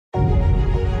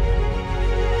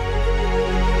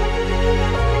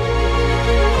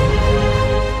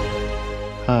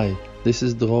This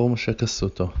is Dror Moshe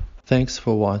Kasuto. Thanks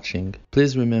for watching.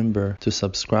 Please remember to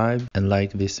subscribe and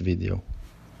like this video.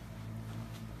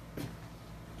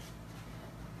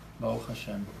 Baruch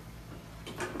Hashem.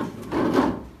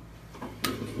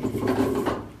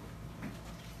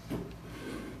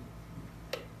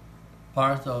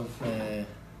 Part of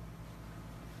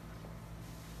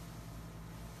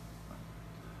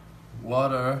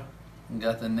water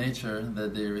got a nature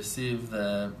that they receive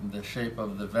the shape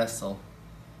of the vessel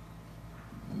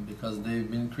because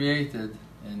they've been created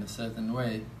in a certain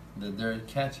way that they're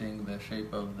catching the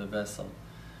shape of the vessel.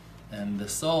 And the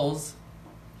souls,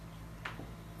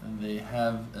 they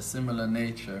have a similar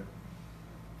nature,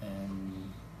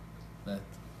 and that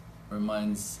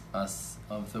reminds us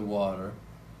of the water.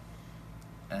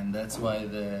 And that's why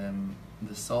the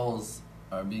souls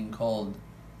are being called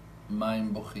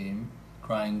Mayim Bochim,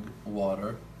 crying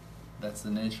water. That's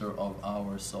the nature of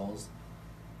our souls.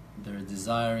 They're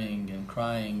desiring and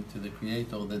crying to the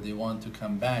Creator that they want to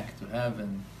come back to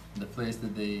heaven, the place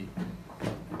that they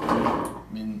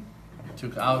been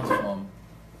took out from.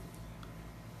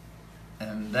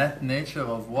 And that nature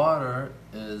of water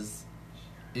is,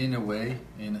 in a way,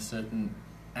 in a certain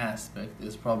aspect,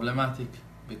 is problematic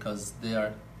because they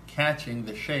are catching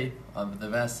the shape of the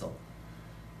vessel.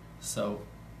 So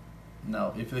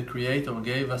now, if the Creator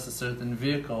gave us a certain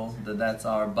vehicle, that's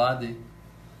our body,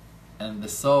 and the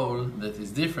soul that is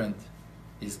different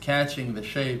is catching the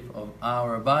shape of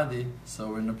our body, so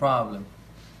we're in a problem.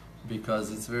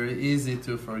 Because it's very easy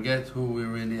to forget who we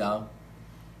really are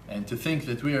and to think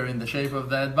that we are in the shape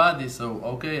of that body. So,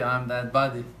 okay, I'm that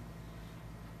body.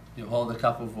 You hold a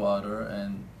cup of water,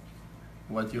 and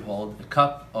what you hold, a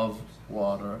cup of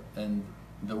water, and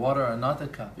the water are not a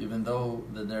cup, even though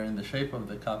that they're in the shape of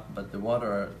the cup, but the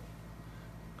water are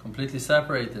completely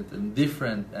separated and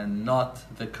different and not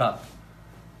the cup.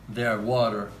 They are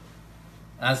water.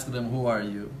 Ask them, who are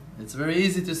you? It's very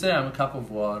easy to say I'm a cup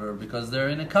of water because they're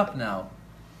in a cup now.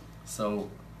 So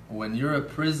when you're a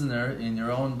prisoner in your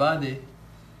own body,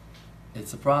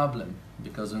 it's a problem.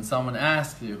 Because when someone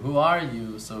asks you, who are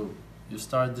you? So you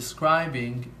start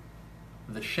describing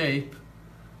the shape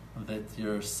that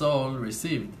your soul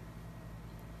received.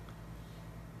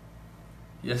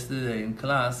 Yesterday in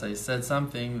class I said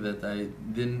something that I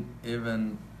didn't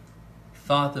even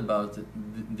thought about it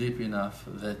deep enough,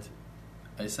 that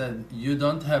I said, you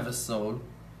don't have a soul.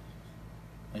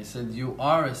 I said, you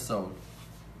are a soul.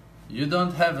 You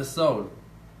don't have a soul.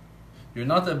 You're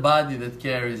not a body that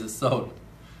carries a soul.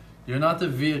 You're not a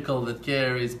vehicle that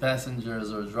carries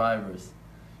passengers or drivers.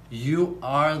 You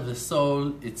are the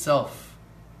soul itself.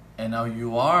 And now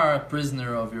you are a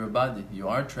prisoner of your body. You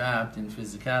are trapped in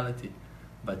physicality.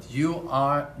 But you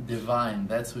are divine.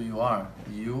 That's who you are.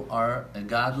 You are a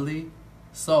godly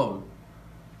soul.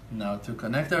 Now, to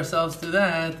connect ourselves to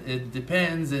that, it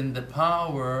depends in the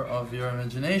power of your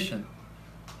imagination.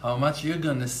 How much you're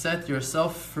going to set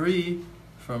yourself free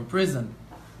from prison.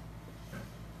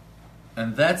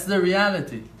 And that's the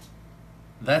reality.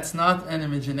 That's not an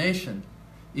imagination.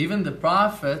 Even the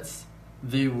prophets,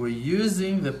 they were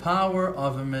using the power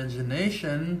of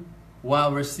imagination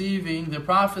while receiving the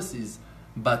prophecies.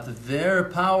 But their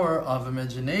power of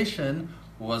imagination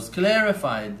was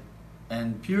clarified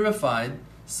and purified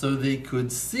so they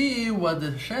could see what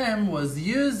Hashem was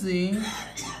using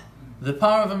the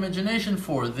power of imagination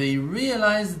for. They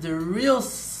realized the real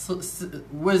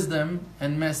wisdom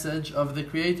and message of the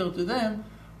Creator to them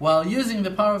while using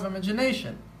the power of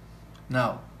imagination.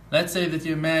 Now, let's say that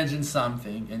you imagine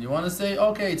something and you want to say,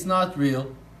 okay, it's not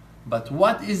real, but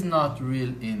what is not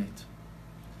real in it?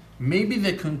 Maybe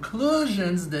the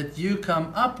conclusions that you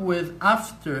come up with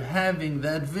after having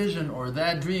that vision or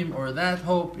that dream or that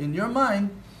hope in your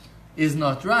mind is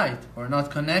not right or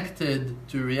not connected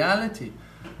to reality.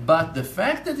 But the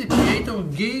fact that the Creator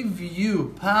gave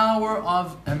you power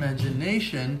of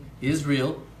imagination is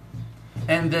real,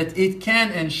 and that it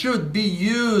can and should be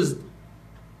used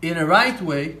in a right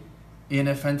way, in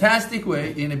a fantastic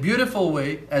way, in a beautiful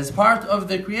way, as part of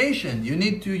the creation. You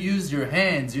need to use your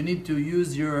hands, you need to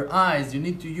use your eyes, you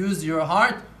need to use your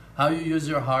heart. How you use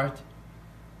your heart?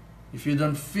 If you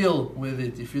don't feel with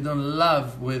it, if you don't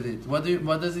love with it, what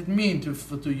does it mean to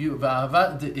you?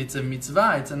 It's a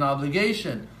mitzvah, it's an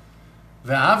obligation.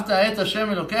 Okay,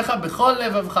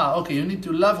 you need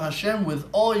to love Hashem with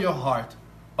all your heart.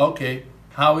 Okay,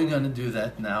 how are we going to do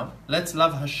that now? Let's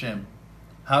love Hashem.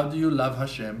 How do you love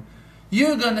Hashem?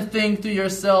 You're going to think to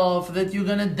yourself that you're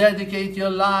going to dedicate your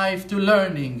life to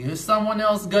learning. Someone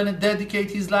else going to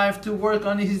dedicate his life to work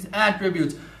on his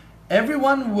attributes.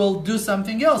 Everyone will do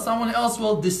something else. Someone else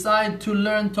will decide to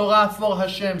learn Torah for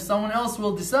Hashem. Someone else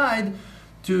will decide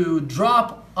to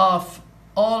drop off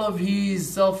all of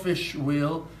his selfish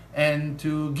will and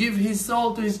to give his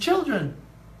soul to his children.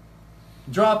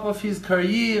 Drop off his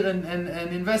career and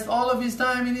invest all of his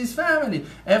time in his family.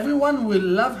 Everyone will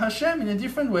love Hashem in a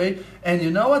different way. And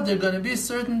you know what? There's going to be a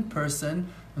certain person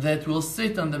that will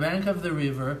sit on the bank of the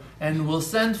river and will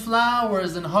send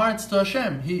flowers and hearts to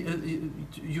Hashem.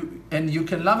 And you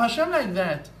can love Hashem like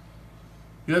that.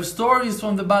 You have stories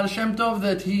from the Baal Shem Tov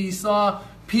that he saw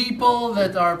people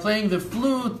that are playing the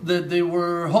flute, that they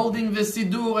were holding the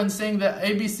Siddur and saying the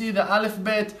ABC, the Aleph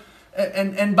Bet,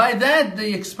 and by that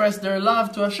they expressed their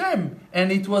love to Hashem. And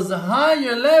it was a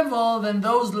higher level than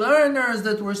those learners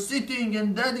that were sitting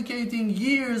and dedicating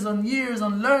years on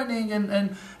learning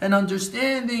and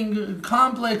understanding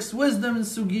complex wisdom and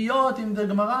sugiyot in the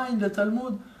Gemara, in the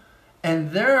Talmud.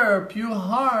 And their pure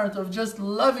heart of just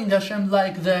loving Hashem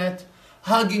like that,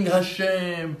 hugging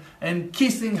Hashem and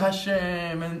kissing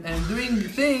Hashem and doing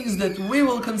things that we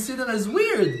will consider as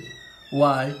weird.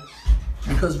 Why?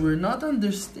 Because we're not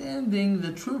understanding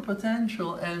the true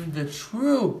potential and the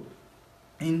true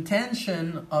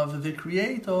intention of the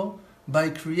Creator by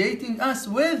creating us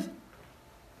with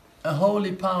a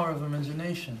holy power of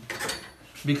imagination.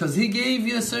 Because He gave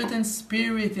you a certain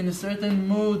spirit in a certain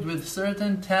mood, with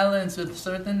certain talents, with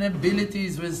certain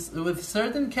abilities, with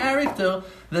certain character,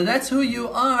 that's who you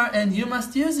are and you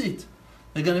must use it.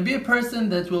 There's going to be a person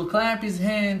that will clap his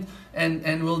hand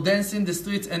and will dance in the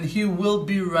streets and he will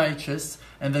be righteous.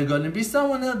 And there's going to be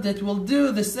someone else that will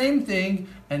do the same thing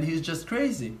and he's just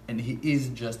crazy. And he is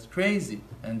just crazy.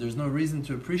 And there's no reason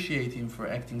to appreciate him for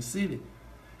acting silly.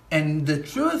 And the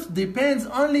truth depends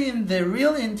only in the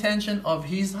real intention of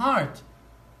his heart.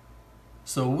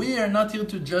 So we are not here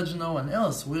to judge no one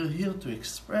else. We're here to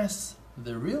express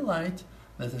the real light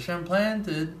that Hashem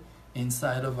planted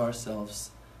inside of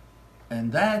ourselves.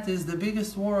 And that is the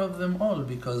biggest war of them all,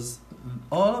 because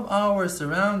all of our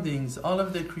surroundings, all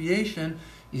of the creation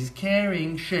is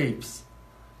carrying shapes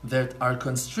that are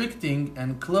constricting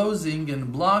and closing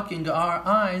and blocking our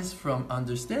eyes from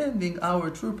understanding our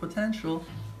true potential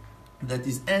that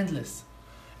is endless.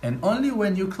 And only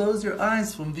when you close your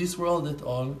eyes from this world at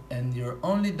all, and your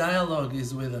only dialogue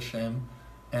is with Hashem,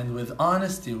 and with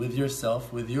honesty with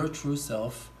yourself, with your true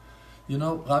self. You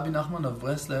know, Rabbi Nachman of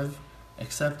Breslev,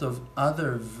 except of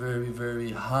other very,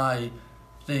 very high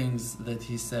things that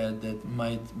he said that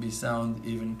might be sound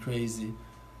even crazy,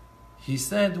 he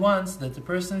said once that a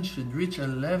person should reach a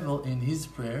level in his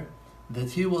prayer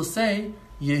that he will say,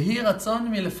 Yehi ratzon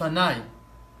milefanai.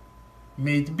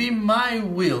 May it be my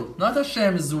will, not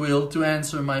Hashem's will, to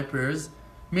answer my prayers.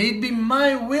 May it be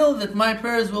my will that my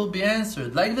prayers will be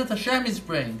answered. Like that Hashem is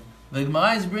praying. The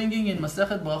Gemara is bringing in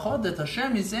Masechet Brachot that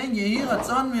Hashem is saying, Yehi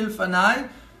ratzon milfanai.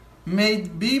 May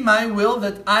it be my will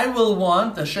that I will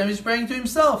want. Hashem is praying to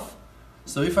Himself.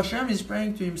 So if Hashem is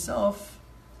praying to Himself,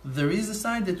 there is a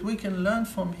side that we can learn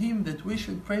from Him that we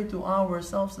should pray to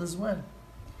ourselves as well.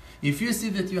 If you see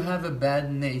that you have a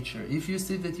bad nature, if you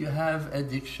see that you have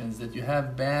addictions, that you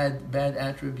have bad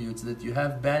attributes, that you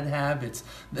have bad habits,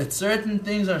 that certain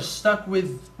things are stuck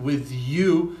with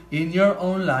you in your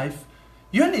own life,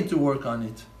 you need to work on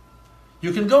it.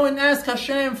 You can go and ask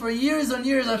Hashem for years and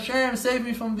years, Hashem, save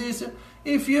me from this.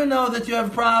 If you know that you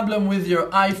have a problem with your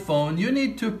iPhone, you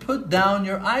need to put down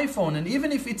your iPhone. And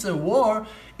even if it's a war,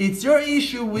 it's your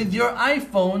issue with your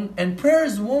iPhone, and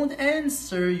prayers won't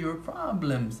answer your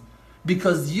problems.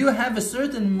 Because you have a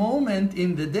certain moment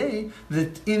in the day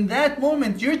that in that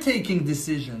moment you're taking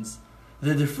decisions.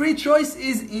 That the free choice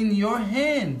is in your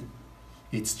hand.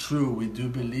 It's true, we do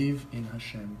believe in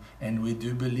Hashem. And we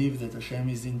do believe that Hashem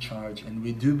is in charge. And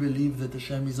we do believe that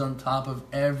Hashem is on top of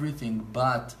everything.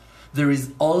 But there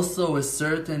is also a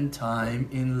certain time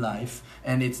in life.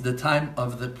 And it's the time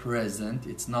of the present.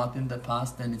 It's not in the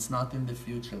past and it's not in the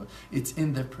future. It's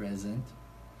in the present.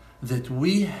 That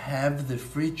we have the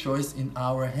free choice in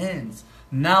our hands.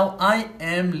 Now I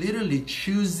am literally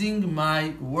choosing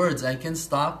my words. I can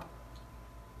stop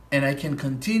and I can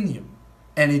continue.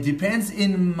 And it depends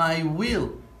in my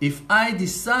will. If I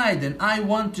decide and I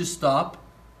want to stop,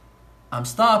 I'm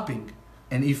stopping.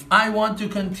 And if I want to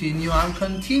continue, I'm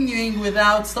continuing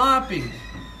without stopping.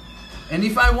 And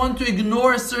if I want to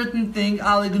ignore a certain thing,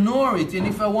 I'll ignore it. And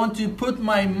if I want to put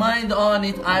my mind on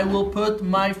it, I will put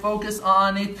my focus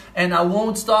on it. And I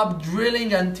won't stop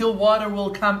drilling until water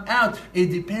will come out. It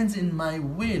depends in my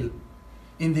will,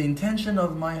 in the intention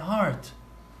of my heart.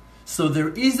 So there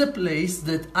is a place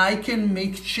that I can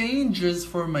make changes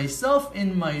for myself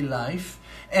in my life.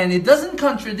 And it doesn't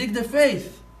contradict the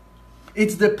faith.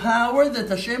 It's the power that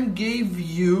Hashem gave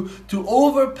you to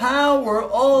overpower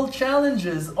all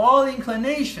challenges, all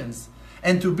inclinations.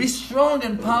 and to be strong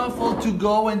and powerful, to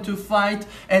go and to fight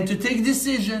and to take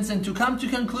decisions and to come to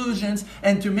conclusions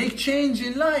and to make change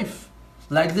in life.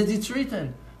 Like that it's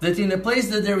written, that in a place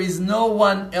that there is no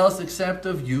one else except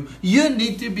of you, you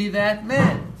need to be that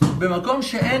man. במקום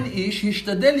שאין איש,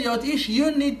 השתדל להיות איש,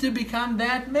 you need to become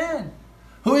that man.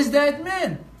 Who is that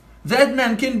man? That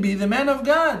man can be the man of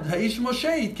God. Ha'ish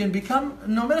Moshe, it can become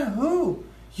no matter who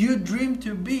you dream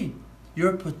to be.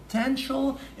 Your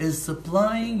potential is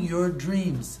supplying your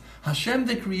dreams. Hashem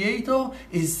the Creator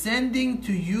is sending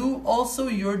to you also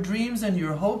your dreams and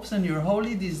your hopes and your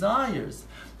holy desires.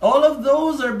 All of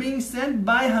those are being sent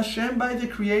by Hashem, by the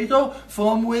Creator,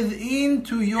 from within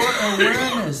to your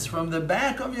awareness, from the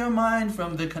back of your mind,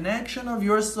 from the connection of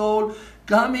your soul,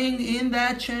 coming in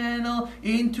that channel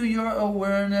into your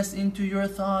awareness, into your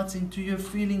thoughts, into your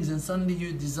feelings, and suddenly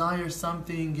you desire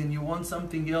something and you want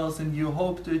something else and you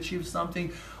hope to achieve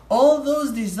something. All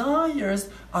those desires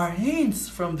are hints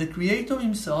from the Creator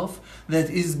Himself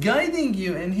that is guiding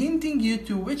you and hinting you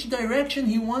to which direction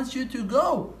He wants you to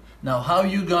go. Now, how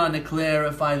you gonna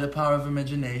clarify the power of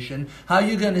imagination? How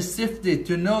you gonna sift it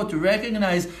to know, to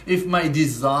recognize if my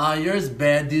desires,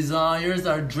 bad desires,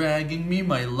 are dragging me,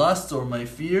 my lusts or my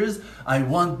fears? I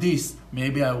want this.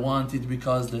 Maybe I want it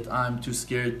because that I'm too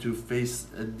scared to face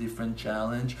a different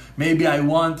challenge. Maybe I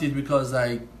want it because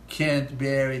I can't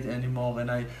bear it anymore and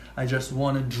I just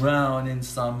want to drown in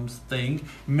something.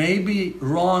 Maybe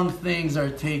wrong things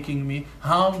are taking me.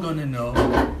 How I'm gonna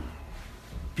know?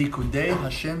 Pikudei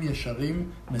Hashem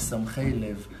Yesharim Mesamchei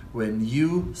Lev. When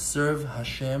you serve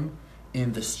Hashem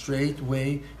in the straight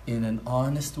way, in an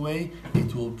honest way,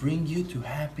 it will bring you to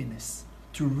happiness,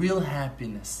 to real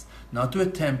happiness, not to a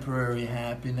temporary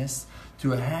happiness,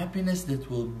 to a happiness that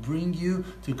will bring you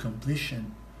to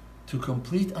completion, to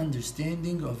complete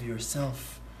understanding of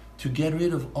yourself, to get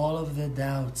rid of all of the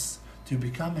doubts, to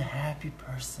become a happy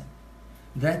person.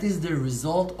 That is the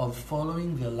result of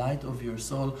following the light of your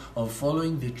soul, of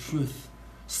following the truth,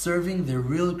 serving the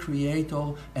real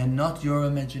Creator and not your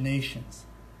imaginations.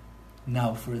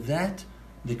 Now, for that,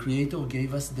 the Creator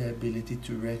gave us the ability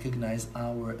to recognize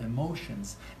our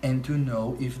emotions and to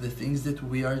know if the things that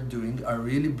we are doing are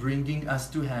really bringing us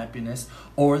to happiness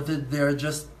or that they're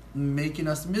just making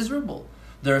us miserable.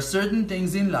 There are certain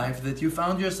things in life that you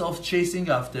found yourself chasing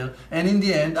after, and in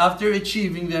the end, after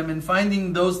achieving them and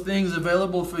finding those things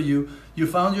available for you, you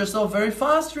found yourself very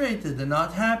frustrated and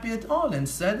not happy at all, and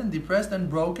sad and depressed and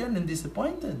broken and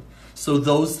disappointed. So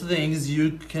those things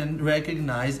you can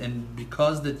recognize, and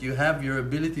because that you have your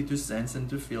ability to sense and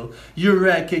to feel, you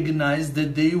recognize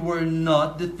that they were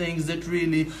not the things that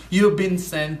really you've been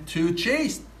sent to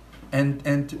chase and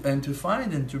to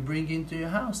find and to bring into your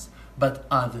house. But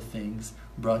other things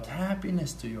brought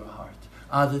happiness to your heart.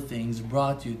 Other things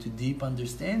brought you to deep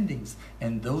understandings.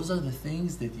 And those are the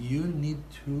things that you need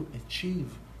to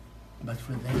achieve. But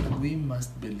for that, we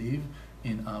must believe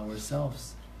in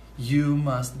ourselves. You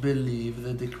must believe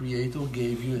that the Creator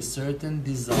gave you a certain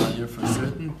desire for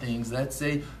certain things. Let's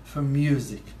say for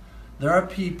music. There are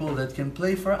people that can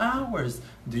play for hours.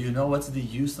 Do you know what's the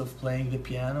use of playing the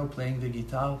piano, playing the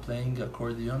guitar, playing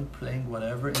accordion, playing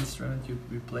whatever instrument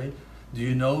you play? Do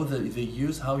you know the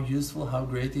use, how useful, how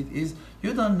great it is?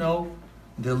 You don't know.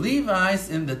 The Levites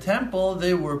in the temple,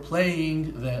 they were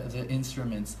playing the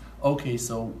instruments. Okay,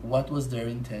 so what was their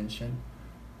intention?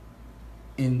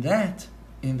 In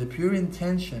the pure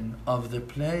intention of the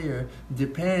player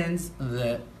depends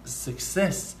the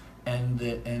success and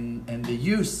the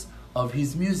use of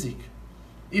his music.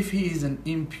 If he is an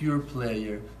impure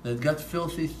player that got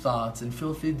filthy thoughts and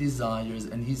filthy desires,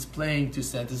 and he's playing to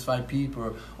satisfy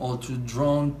people or to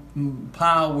draw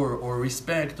power or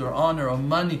respect or honor or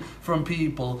money from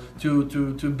people,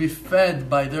 to be fed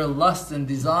by their lusts and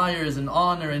desires and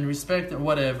honor and respect and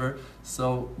whatever,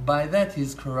 so by that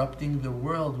he's corrupting the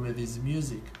world with his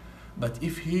music. But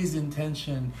if his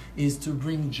intention is to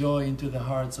bring joy into the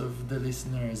hearts of the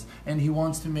listeners, and he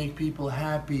wants to make people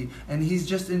happy, and he's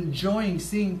just enjoying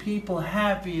seeing people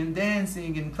happy and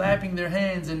dancing and clapping their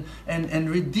hands and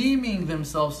redeeming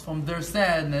themselves from their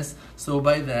sadness, so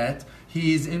by that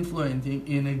he is influencing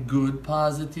in a good,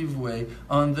 positive way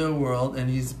on the world, and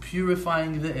he's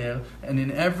purifying the air, and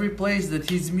in every place that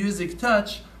his music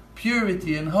touch,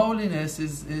 purity and holiness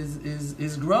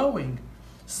is growing.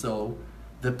 So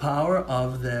the power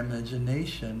of the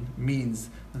imagination means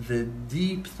the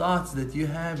deep thoughts that you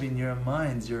have in your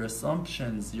minds, your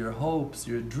assumptions, your hopes,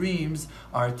 your dreams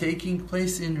are taking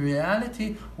place in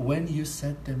reality when you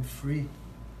set them free.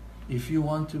 if you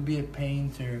want to be a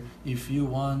painter, if you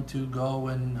want to go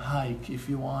and hike, if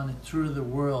you want to tour the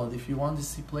world, if you want to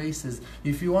see places,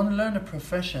 if you want to learn a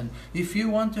profession, if you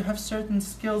want to have certain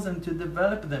skills and to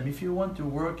develop them, if you want to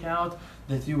work out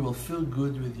that you will feel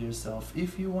good with yourself,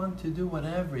 if you want to do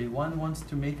whatever, one wants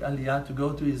to make aliyah to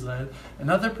go to Israel,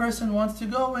 another person wants to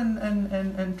go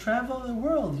and travel the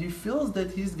world. He feels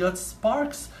that he's got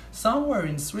sparks somewhere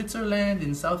in Switzerland,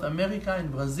 in South America, in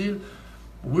Brazil.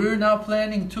 We're now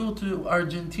planning tour to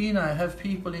Argentina. I have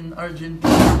people in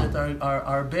Argentina that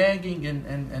are begging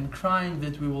and crying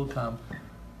that we will come.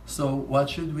 So what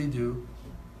should we do?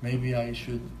 Maybe I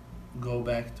should go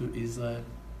back to Israel.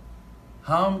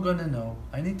 How am I going to know?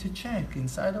 I need to check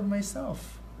inside of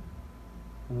myself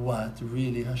what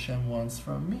really Hashem wants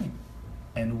from me.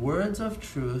 And words of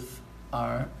truth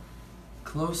are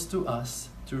close to us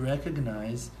to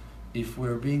recognize if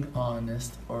we're being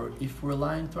honest or if we're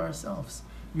lying to ourselves.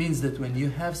 Means that when you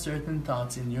have certain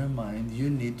thoughts in your mind, you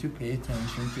need to pay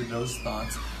attention to those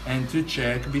thoughts and to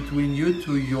check between you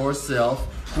to yourself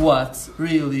what's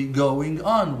really going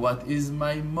on. What is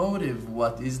my motive?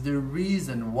 What is the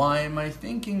reason? Why am I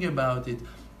thinking about it?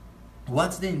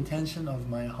 What's the intention of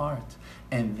my heart?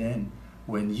 And then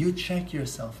when you check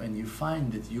yourself and you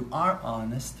find that you are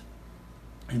honest,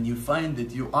 and you find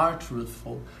that you are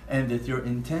truthful, and that your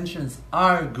intentions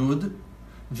are good,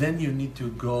 then you need to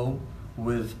go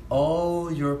with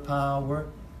all your power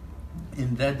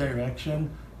in that direction,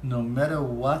 no matter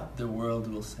what the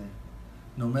world will say,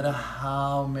 no matter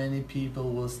how many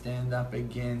people will stand up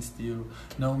against you,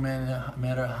 no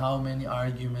matter how many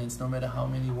arguments, no matter how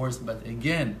many words. But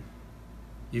again,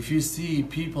 if you see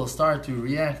people start to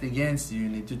react against you, you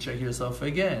need to check yourself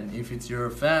again. If it's your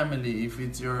family, if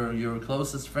it's your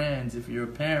closest friends, if your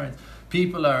parents,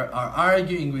 people are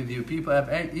arguing with you, people have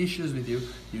issues with you,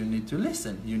 you need to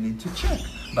listen, you need to check.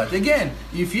 But again,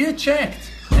 if you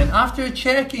checked, and after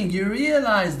checking you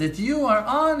realize that you are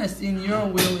honest in your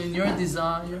will, in your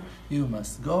desire, you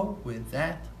must go with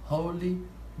that holy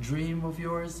dream of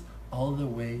yours all the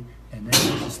way and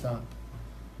never to stop.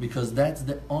 Because that's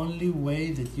the only way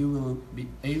that you will be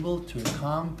able to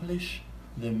accomplish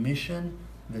the mission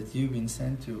that you've been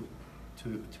sent to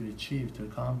achieve, to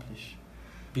accomplish.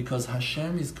 Because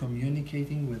Hashem is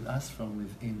communicating with us from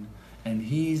within. And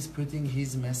He is putting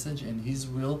His message and His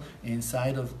will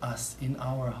inside of us, in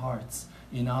our hearts,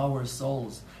 in our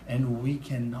souls. And we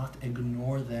cannot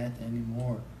ignore that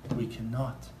anymore. We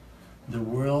cannot. The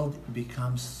world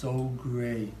becomes so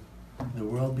gray. The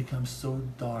world becomes so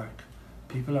dark.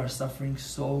 People are suffering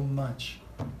so much.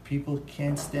 People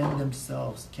can't stand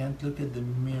themselves, can't look at the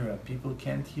mirror. People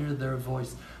can't hear their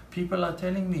voice. People are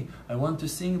telling me, I want to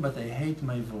sing, but I hate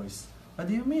my voice. What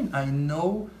do you mean? I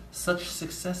know such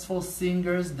successful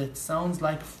singers that sounds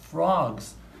like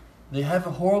frogs. They have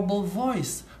a horrible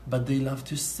voice, but they love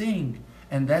to sing.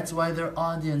 And that's why their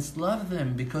audience love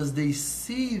them, because they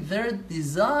see their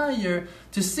desire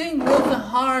to sing with the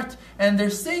heart, and they're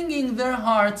singing their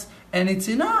hearts, and it's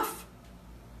enough.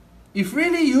 If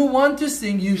really you want to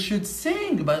sing, you should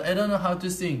sing, but I don't know how to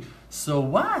sing. So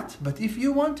what? But if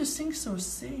you want to sing, so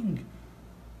sing.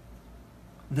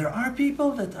 There are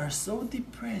people that are so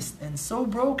depressed and so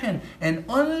broken, and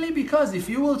only because if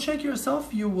you will check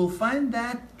yourself, you will find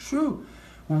that true.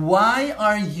 Why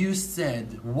are you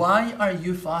sad? Why are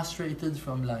you frustrated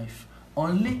from life?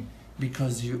 Only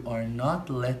because you are not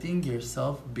letting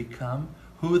yourself become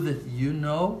who that you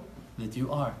know that you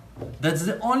are. That's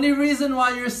the only reason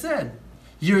why you're sad.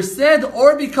 You're sad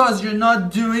or because you're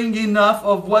not doing enough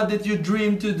of what that you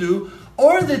dream to do,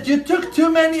 or that you took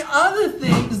too many other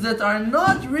things that are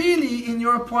not really in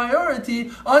your priority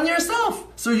on yourself.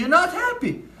 So you're not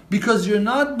happy because you're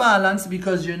not balanced,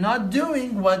 because you're not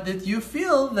doing what that you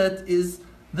feel that is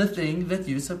the thing that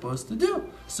you're supposed to do.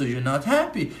 So you're not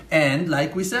happy. And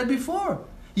like we said before,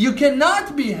 you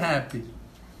cannot be happy.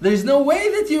 There's no way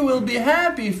that you will be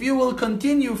happy if you will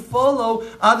continue follow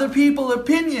other people's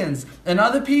opinions and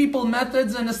other people's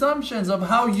methods and assumptions of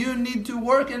how you need to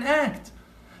work and act.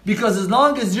 Because as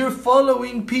long as you're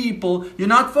following people, you're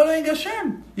not following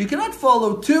Hashem. You cannot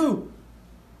follow two.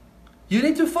 You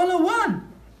need to follow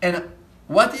one. And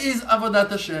what is Avodat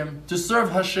Hashem? To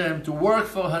serve Hashem, to work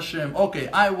for Hashem. Okay,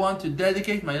 I want to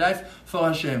dedicate my life for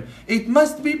Hashem. It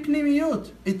must be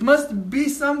pnimiyut. It must be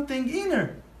something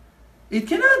inner. It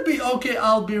cannot be, okay,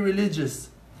 I'll be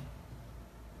religious.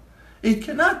 It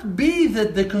cannot be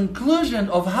that the conclusion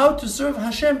of how to serve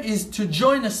Hashem is to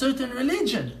join a certain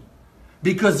religion.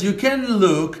 Because you can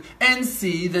look and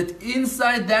see that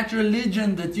inside that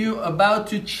religion that you're about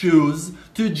to choose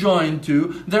to join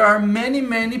to, there are many,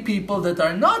 many people that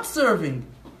are not serving.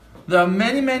 There are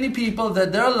many people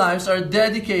that their lives are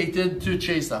dedicated to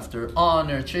chase after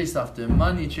honor, chase after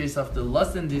money, chase after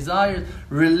lust and desire.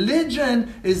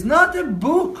 Religion is not a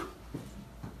book.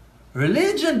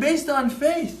 Religion based on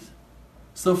faith.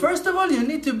 So first of all, you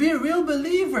need to be a real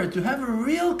believer, to have a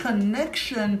real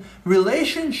connection,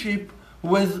 relationship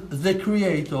with the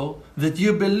Creator, that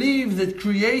you believe that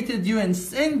created you and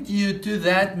sent you to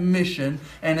that mission.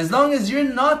 And as long as you're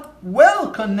not well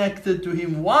connected to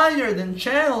Him, wired and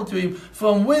channeled to Him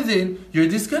from within, you're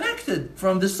disconnected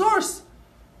from the source.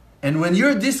 And when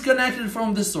you're disconnected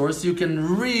from the source, you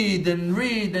can read and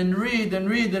read and read and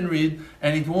read and read,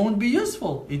 and it won't be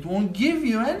useful. It won't give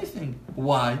you anything.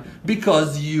 Why?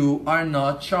 Because you are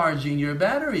not charging your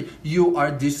battery. You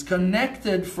are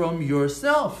disconnected from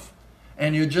yourself.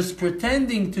 And you're just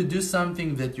pretending to do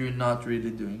something that you're not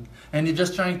really doing. And you're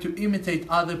just trying to imitate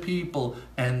other people,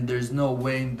 and there's no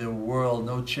way in the world,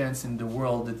 no chance in the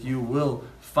world that you will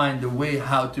find a way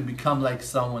how to become like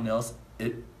someone else.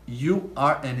 You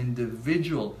are an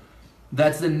individual.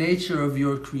 That's the nature of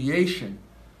your creation.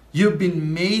 You've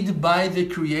been made by the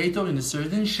Creator in a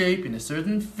certain shape, in a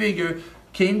certain figure,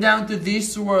 came down to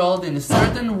this world, in a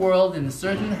certain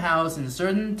house, in a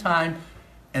certain time,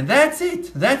 and that's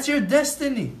it. That's your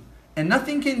destiny. And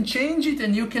nothing can change it,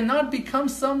 and you cannot become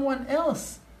someone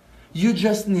else. You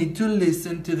just need to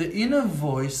listen to the inner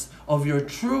voice of your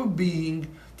true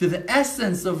being, to the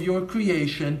essence of your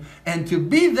creation, and to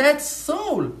be that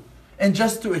soul, and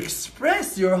just to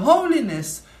express your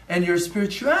holiness and your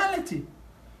spirituality,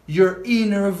 your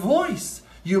inner voice.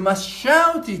 You must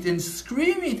shout it and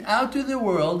scream it out to the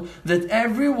world, that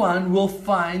everyone will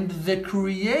find the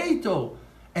Creator.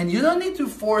 And you don't need to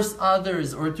force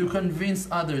others or to convince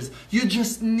others. You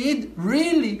just need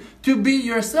really to be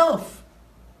yourself.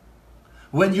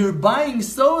 When you're buying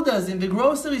sodas in the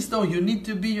grocery store, you need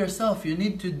to be yourself. You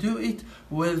need to do it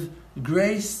with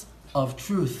grace of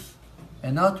truth,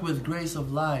 and not with grace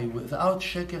of lie, without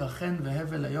sheker achen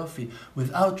vehevel hayofi,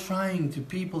 without trying to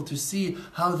people to see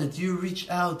how that you reach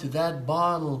out to that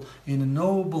bottle in a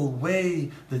noble way,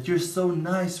 that you're so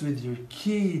nice with your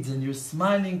kids and you're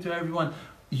smiling to everyone.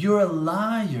 You're a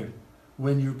liar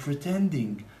when you're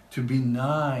pretending to be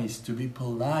nice, to be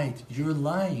polite. You're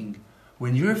lying.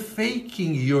 When you're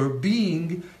faking your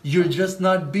being, you're just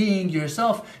not being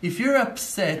yourself. If you're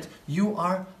upset, you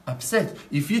are upset.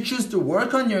 If you choose to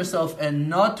work on yourself and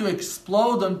not to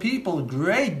explode on people,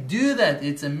 great, do that.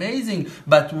 It's amazing.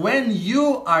 But when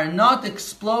you are not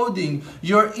exploding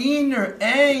your inner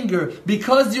anger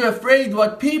because you're afraid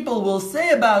what people will say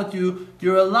about you,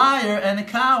 you're a liar and a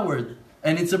coward.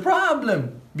 And it's a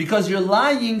problem, because you're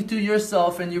lying to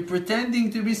yourself and you're pretending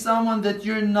to be someone that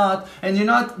you're not, and you're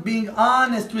not being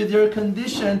honest with your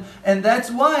condition, and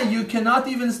that's why you cannot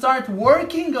even start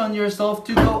working on yourself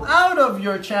to go out of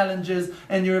your challenges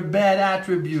and your bad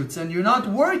attributes. And you're not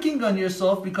working on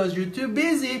yourself because you're too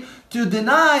busy to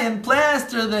deny and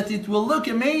plaster that it will look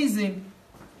amazing.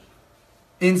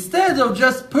 Instead of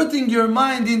just putting your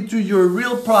mind into your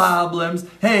real problems,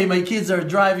 hey, my kids are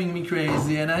driving me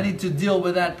crazy and I need to deal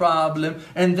with that problem,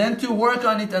 and then to work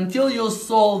on it until you'll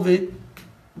solve it,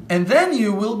 and then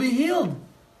you will be healed.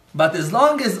 But as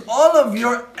long as all of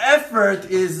your effort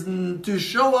is to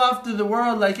show off to the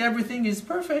world like everything is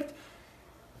perfect,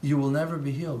 you will never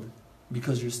be healed,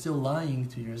 because you're still lying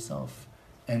to yourself.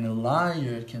 And a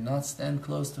liar cannot stand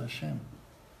close to Hashem.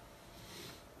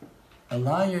 A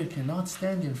liar cannot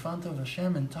stand in front of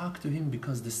Hashem and talk to Him,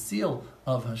 because the seal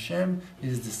of Hashem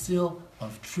is the seal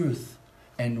of truth.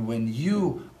 And when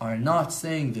you are not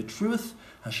saying the truth,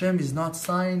 Hashem is not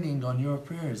signing on your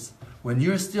prayers. When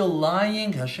you're still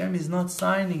lying, Hashem is not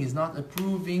signing, is not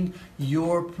approving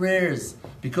your prayers.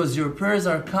 Because your prayers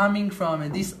are coming from a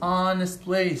dishonest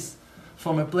place,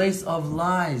 from a place of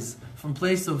lies, from a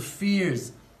place of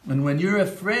fears. And when you're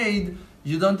afraid,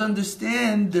 you don't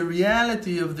understand the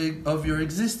reality of your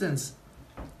existence.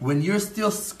 When you're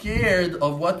still scared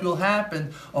of what will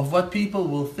happen, of what people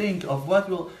will think, of what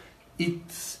will...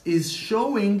 It is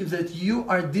showing that you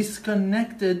are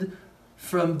disconnected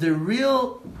from the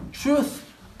real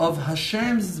truth of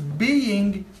Hashem's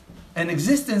being and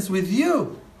existence with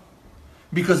you.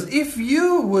 Because if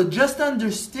you would just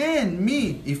understand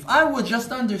me, if I would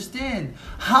just understand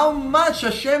how much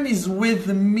Hashem is with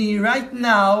me right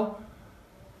now,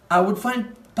 I would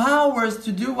find powers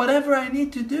to do whatever I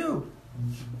need to do.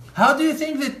 How do you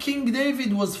think that King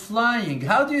David was flying?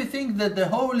 How do you think that the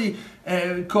holy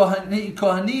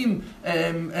Kohanim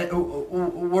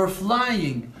were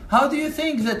flying? How do you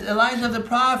think that Elijah the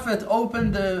prophet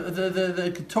opened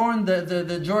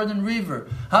the Jordan River?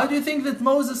 How do you think that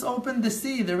Moses opened the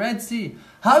sea, the Red Sea?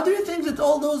 How do you think that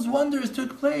all those wonders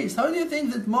took place? How do you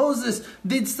think that Moses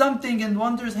did something and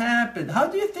wonders happened? How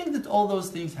do you think that all those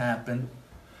things happened?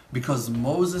 Because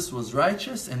Moses was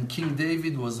righteous and King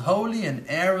David was holy and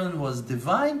Aaron was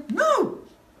divine? No!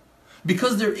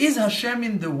 Because there is Hashem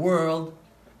in the world,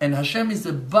 and Hashem is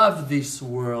above this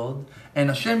world, and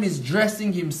Hashem is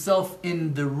dressing himself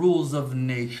in the rules of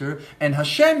nature, and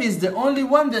Hashem is the only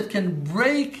one that can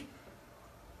break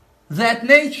that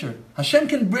nature. Hashem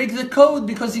can break the code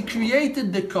because he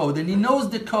created the code and he knows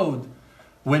the code.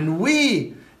 When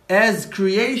we as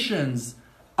creations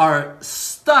are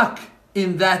stuck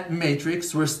in that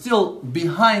matrix, we're still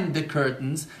behind the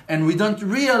curtains and we don't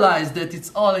realize that it's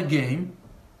all a game,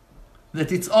 that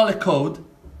it's all a code.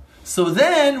 So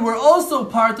then we're also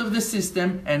part of the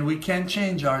system and we can't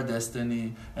change our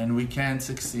destiny and we can't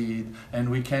succeed and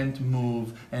we can't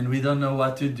move and we don't know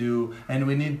what to do and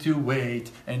we need to wait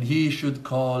and he should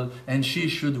call and she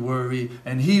should worry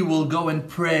and he will go and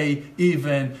pray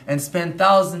even and spend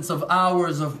thousands of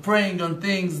hours of praying on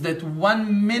things that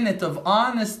 1 minute of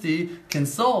honesty can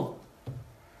solve.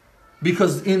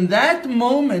 Because in that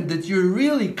moment that you're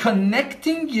really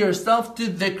connecting yourself to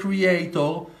the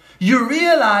Creator, you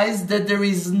realize that there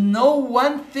is no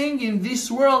one thing in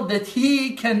this world that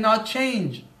he cannot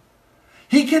change.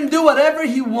 He can do whatever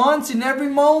he wants in every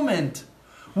moment.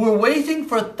 We're waiting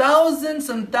for thousands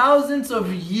and thousands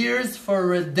of years for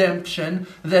redemption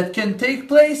that can take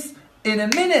place in a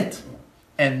minute.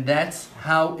 And that's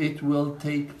how it will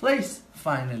take place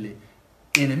finally.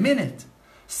 In a minute.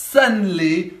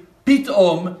 Suddenly,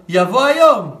 Pitom Yavo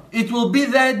Hayom. It will be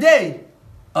that day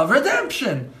of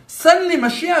redemption. Suddenly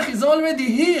Mashiach is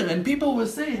already here and people will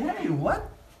say, hey,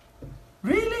 what?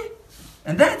 Really?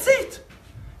 And that's it.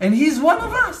 And he's one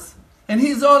of us. And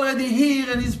he's already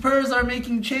here and his prayers are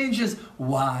making changes.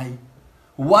 Why?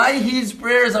 Why his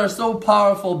prayers are so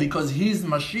powerful? Because he's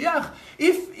Mashiach?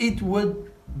 If it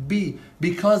would be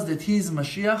because that he's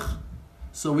Mashiach,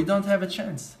 so we don't have a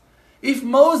chance. If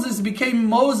Moses became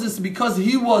Moses because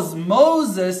he was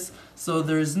Moses, so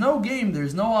there is no game, there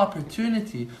is no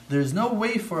opportunity, there is no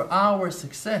way for our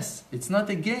success. It's not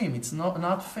a game, it's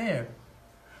not fair.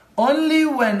 Only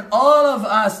when all of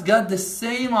us got the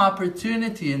same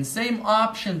opportunity and same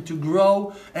option to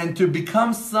grow and to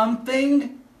become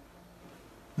something,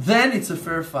 then it's a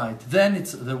fair fight. Then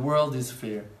the world is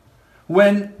fair.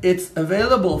 When it's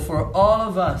available for all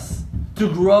of us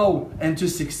to grow and to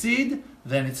succeed,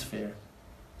 then it's fair.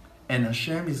 And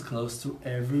Hashem is close to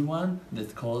everyone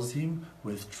that calls him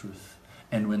with truth.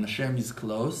 And when Hashem is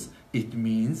close, it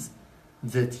means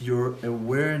that your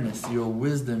awareness, your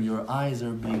wisdom, your eyes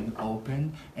are being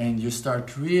opened and you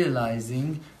start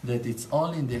realizing that it's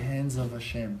all in the hands of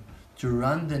Hashem to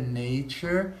run the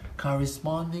nature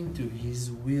corresponding to His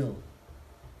will.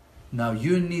 Now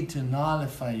you need to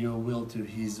nullify your will to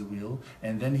His will,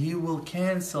 and then He will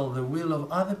cancel the will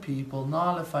of other people,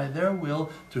 nullify their will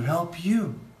to help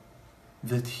you.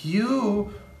 That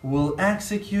you will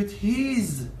execute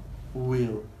His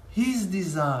will, His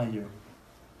desire.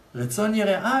 Ratzon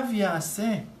Yere'av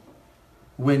Ya'aseh.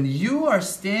 When you are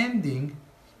standing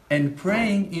and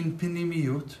praying in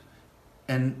Pnimiyut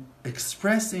and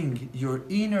expressing your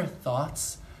inner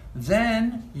thoughts,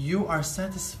 then you are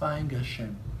satisfying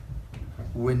Hashem.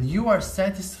 When you are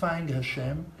satisfying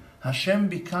Hashem, Hashem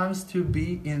becomes to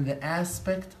be in the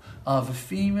aspect of a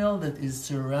female that is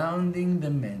surrounding the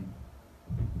men.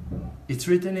 It's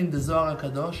written in the Zohar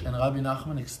HaKadosh, and Rabbi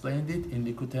Nachman explained it in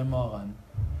Likutei Moharan.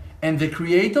 And the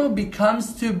Creator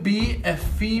becomes to be a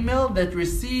female that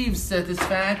receives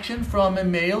satisfaction from a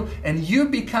male, and you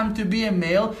become to be a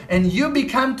male, and you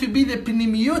become to be the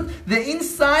Pnimiyut, the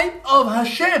inside of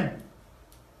Hashem.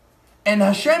 And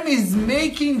Hashem is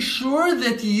making sure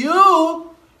that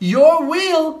your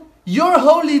will, your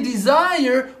holy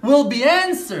desire will be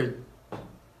answered.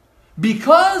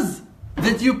 Because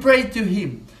that you prayed to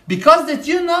Him. Because that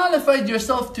you nullified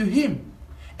yourself to Him.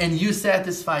 And you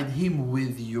satisfied Him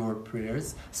with your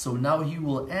prayers. So now He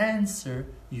will answer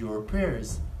your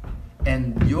prayers.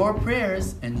 And your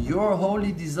prayers and your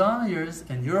holy desires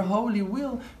and your holy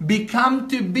will become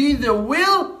to be the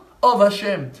will of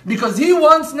Hashem. Because He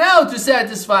wants now to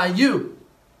satisfy you.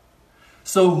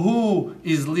 So who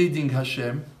is leading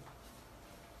Hashem?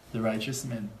 The righteous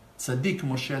man. Tzaddik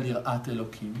Moshe Lirat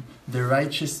Elokim, the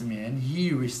righteous man,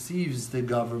 he receives the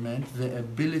government, the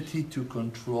ability to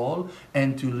control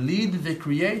and to lead the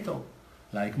Creator.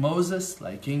 like Moses,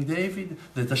 like King David,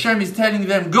 that Hashem is telling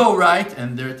them, go right,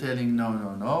 and they're telling, no,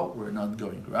 no, no, we're not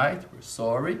going right, we're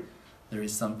sorry. There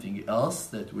is something else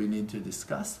that we need to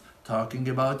discuss, talking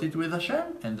about it with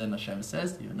Hashem, and then Hashem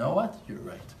says, you know what, you're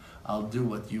right, I'll do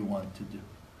what you want to do.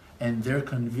 And they're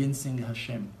convincing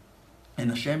Hashem. And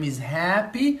Hashem is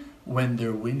happy when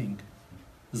they're winning.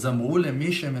 We're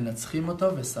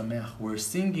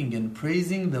singing and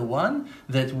praising the one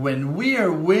that when we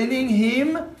are winning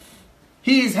him,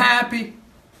 he is happy.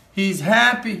 He's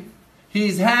happy.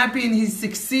 He's happy and he's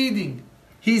succeeding.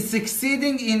 He's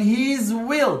succeeding in his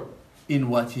will. In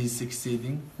what he's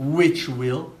succeeding? Which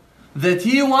will? That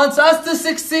he wants us to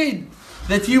succeed.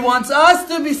 That he wants us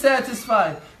to be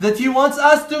satisfied. That he wants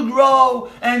us to grow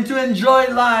and to enjoy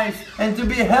life and to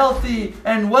be healthy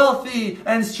and wealthy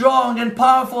and strong and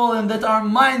powerful, and that our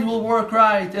mind will work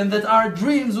right and that our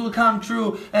dreams will come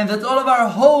true and that all of our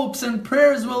hopes and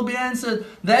prayers will be answered.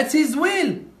 That's his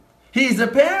will. He's a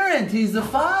parent. He's a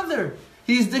father.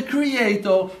 He's the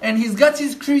creator, and he's got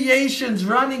his creations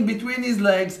running between his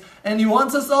legs, and he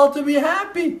wants us all to be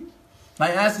happy.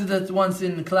 I asked you that once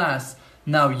in class.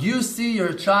 Now you see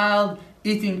your child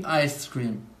eating ice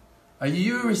cream. Are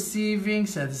you receiving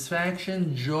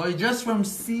satisfaction, joy, just from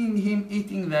seeing him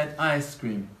eating that ice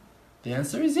cream? The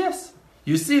answer is yes.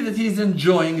 You see that he's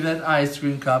enjoying that ice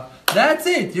cream cup. That's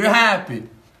it. You're happy.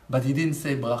 But he didn't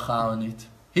say bracha on it.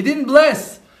 He didn't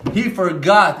bless. He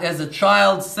forgot as a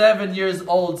child, 7 years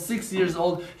old, 6 years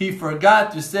old, he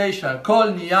forgot to say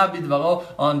Shakol niya bidvaro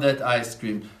on that ice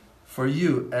cream. For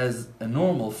you, as a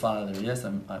normal father, yes,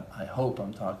 I hope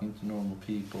I'm talking to normal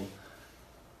people,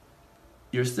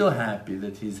 you're still happy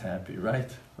that he's happy,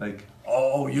 right? Like,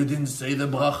 oh, you didn't say the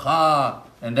bracha,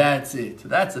 and that's it.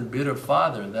 That's a bitter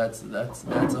father. That's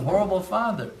a horrible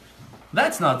father.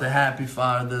 That's not a happy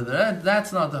father.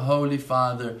 That's not a holy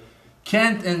father.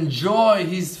 Can't enjoy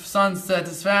his son's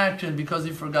satisfaction because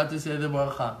he forgot to say the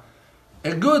bracha.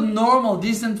 A good, normal,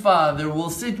 decent father will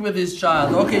sit with his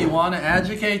child. Okay, you want to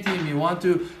educate him, you want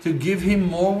to give him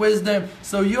more wisdom.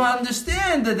 So you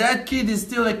understand that that kid is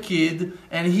still a kid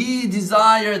and he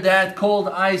desires that cold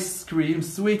ice cream,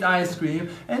 sweet ice cream.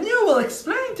 And you will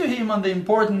explain to him on the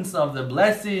importance of the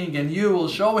blessing, and you will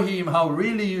show him how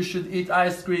really you should eat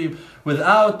ice cream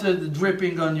without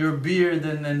dripping on your beard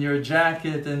and your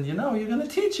jacket. And you're going to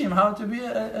teach him how to be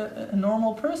a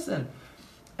normal person.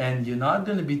 And you're not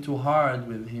going to be too hard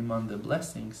with him on the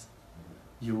blessings.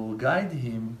 You will guide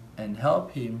him and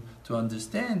help him to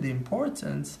understand the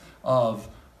importance of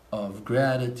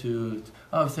gratitude,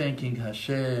 of thanking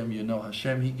Hashem.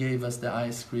 Hashem, he gave us the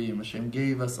ice cream. Hashem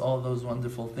gave us all those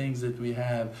wonderful things that we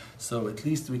have. So at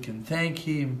least we can thank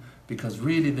him, because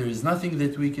really there is nothing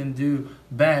that we can do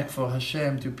back for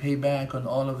Hashem to pay back on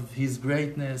all of his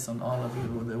greatness, on all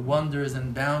of the wonders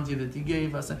and bounty that he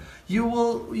gave us. You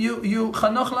will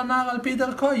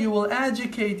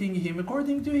educating him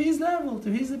according to his level, to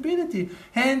his ability.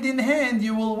 Hand in hand,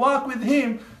 you will walk with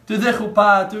him to the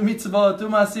chuppah, to mitzvot, to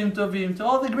masim tovim, to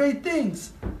all the great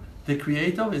things. The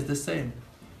Creator is the same.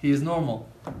 He is normal.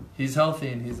 He's healthy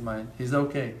in his mind. He's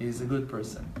okay. He's a good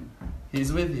person.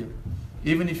 He's with you.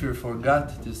 Even if you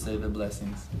forgot to say the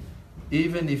blessings,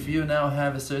 even if you now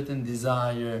have a certain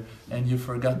desire and you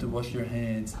forgot to wash your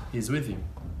hands, he's with you.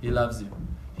 He loves you.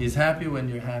 He's happy when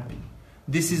you're happy.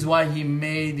 This is why he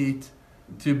made it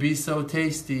to be so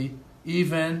tasty,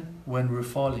 even when we're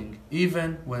falling,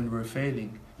 even when we're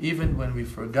failing, even when we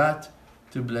forgot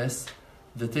to bless.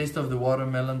 The taste of the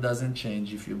watermelon doesn't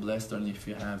change if you blessed or if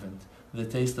you haven't. The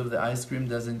taste of the ice cream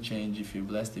doesn't change if you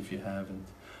blessed, if you haven't.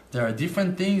 There are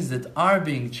different things that are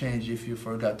being changed if you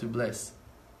forgot to bless.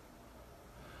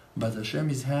 But Hashem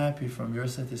is happy from your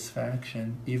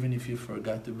satisfaction even if you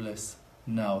forgot to bless.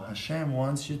 Now, Hashem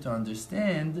wants you to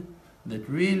understand that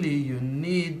really you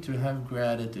need to have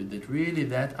gratitude, that really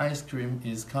that ice cream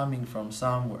is coming from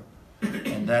somewhere.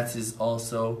 And that is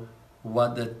also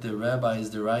what the rabbis,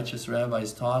 the righteous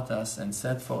rabbis taught us and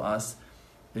said for us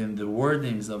in the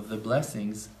wordings of the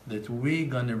blessings, that we're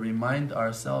going to remind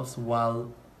ourselves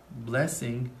while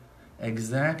blessing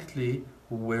exactly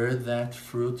where that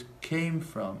fruit came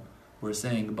from. We're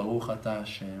saying Baruch Ata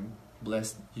Hashem,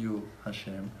 blessed you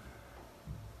Hashem,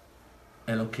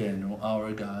 Elokeinu,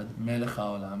 our God, Melech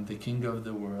HaOlam, the King of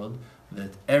the world,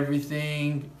 that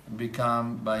everything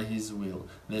become by His will,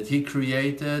 that He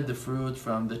created the fruit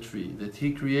from the tree, that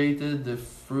He created the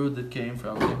fruit that came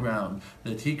from the ground,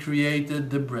 that He created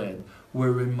the bread.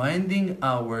 We're reminding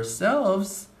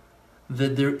ourselves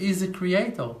that there is a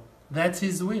Creator. That's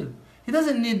His will. He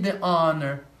doesn't need the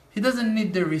honor. He doesn't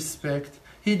need the respect.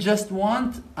 He just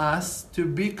wants us to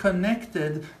be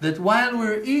connected, that while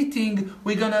we're eating,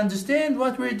 we're going to understand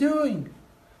what we're doing.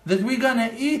 That we're going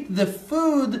to eat the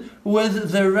food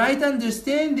with the right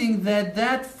understanding that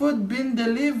that food been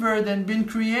delivered and been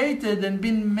created and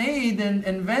been made and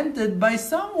invented by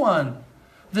someone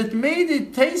that made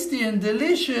it tasty and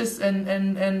delicious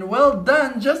and well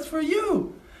done just for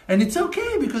you. And it's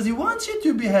okay because He wants you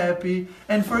to be happy,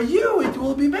 and for you it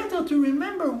will be better to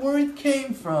remember where it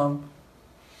came from.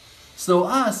 So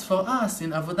for us in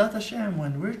Avodat Hashem,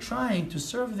 when we're trying to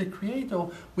serve the Creator,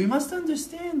 we must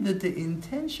understand that the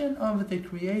intention of the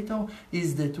Creator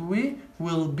is that we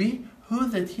will be who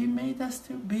that He made us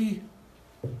to be.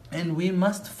 And we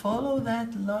must follow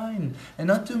that line and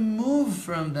not to move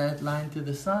from that line to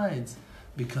the sides,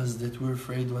 because that we're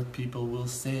afraid what people will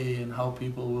say and how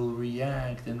people will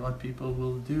react and what people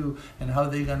will do and how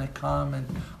they're going to comment.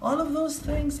 All of those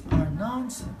things are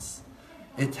nonsense.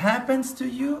 It happens to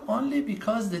you only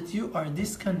because that you are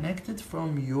disconnected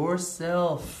from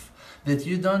yourself, that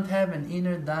you don't have an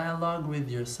inner dialogue with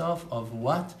yourself of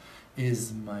what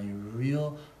is my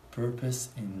real purpose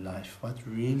in life, what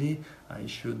really I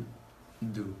should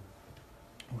do,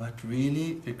 what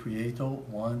really the Creator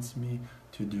wants me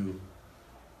to do.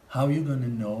 How are you going to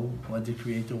know what the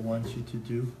Creator wants you to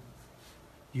do?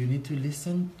 You need to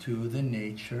listen to the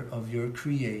nature of your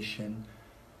creation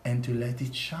and to let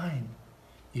it shine.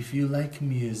 If you like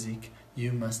music,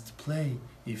 you must play.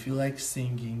 If you like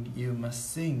singing, you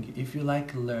must sing. If you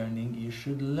like learning, you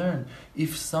should learn.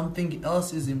 If something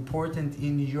else is important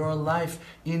in your life,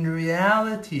 in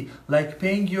reality, like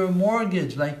paying your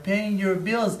mortgage, like paying your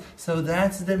bills, so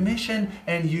that's the mission,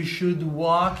 and you should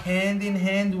walk hand in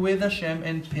hand with Hashem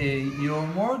and pay your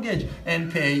mortgage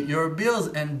and pay your bills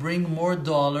and bring more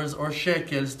dollars or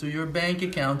shekels to your bank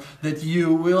account, that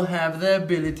you will have the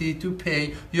ability to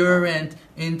pay your rent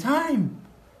in time.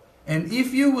 And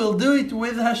if you will do it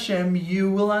with Hashem,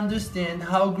 you will understand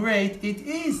how great it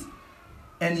is.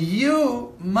 And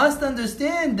you must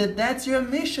understand that that's your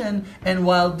mission. And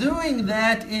while doing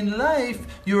that in life,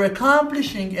 you're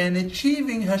accomplishing and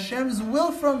achieving Hashem's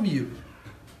will from you.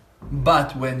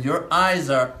 But when your eyes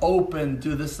are open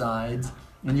to the sides,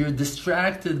 and you're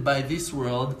distracted by this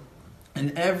world,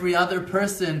 and every other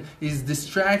person is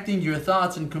distracting your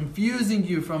thoughts and confusing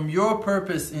you from your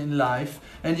purpose in life,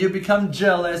 and you become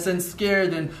jealous and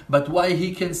scared, but why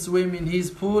he can swim in his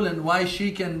pool, and why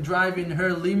she can drive in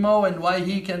her limo, and why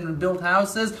he can build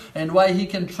houses, and why he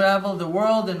can travel the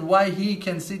world, and why he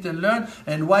can sit and learn,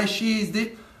 and why she is this.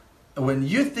 When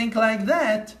you think like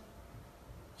that,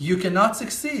 you cannot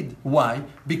succeed. Why?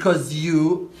 Because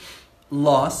you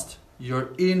lost your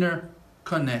inner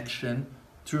connection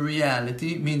to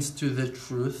reality, means to the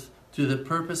truth, to the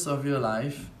purpose of your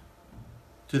life,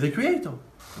 to the Creator.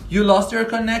 You lost your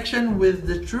connection with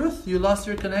the truth. You lost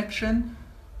your connection,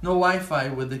 no Wi-Fi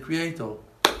with the Creator.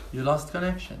 You lost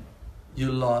connection.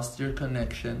 You lost your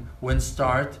connection when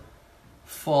start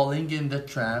falling in the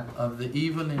trap of the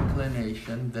evil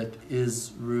inclination that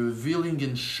is revealing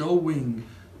and showing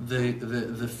the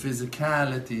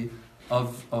physicality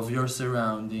of your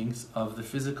surroundings, of the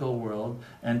physical world,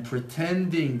 and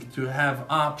pretending to have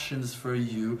options for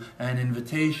you and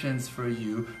invitations for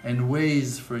you and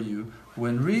ways for you,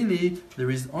 when really there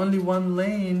is only one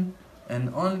lane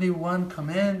and only one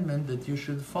commandment that you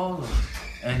should follow,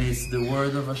 and it's the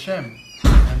word of Hashem.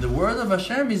 And the word of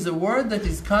Hashem is a word that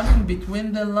is coming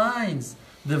between the lines.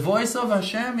 The voice of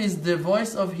Hashem is the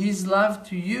voice of His love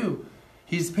to you,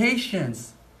 His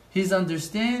patience, His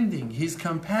understanding, His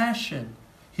compassion,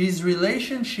 His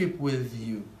relationship with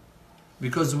you.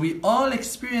 Because we all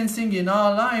experiencing in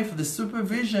our life the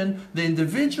supervision, the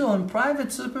individual and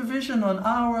private supervision on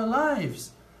our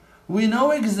lives. We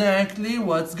know exactly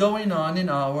what's going on in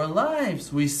our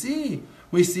lives. We see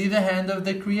the hand of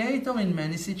the Creator in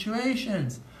many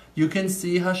situations. You can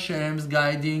see Hashem's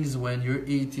guidings when you're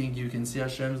eating. You can see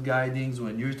Hashem's guidings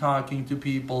when you're talking to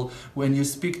people. When you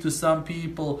speak to some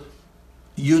people,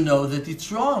 you know that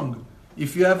it's wrong.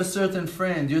 If you have a certain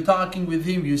friend, you're talking with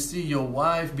him, you see your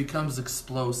wife becomes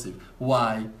explosive.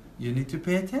 Why? You need to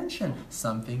pay attention.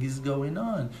 Something is going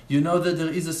on. You know that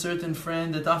there is a certain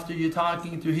friend that after you're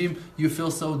talking to him, you feel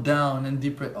so down and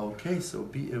depressed. Okay, so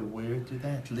be aware to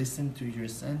that. Listen to your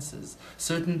senses.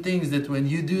 Certain things that when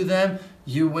you do them,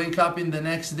 you wake up in the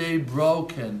next day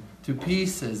broken to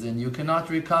pieces and you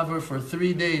cannot recover for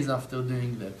 3 days after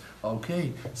doing that.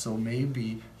 Okay, so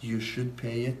maybe you should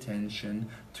pay attention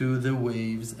to the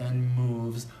waves and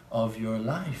moves of your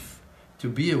life. To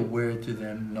be aware to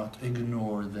them, not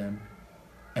ignore them.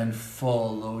 and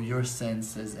follow your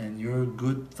senses and your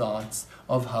good thoughts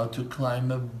of how to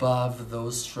climb above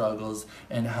those struggles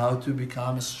and how to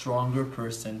become a stronger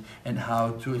person and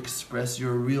how to express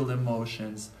your real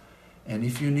emotions. And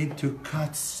if you need to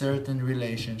cut certain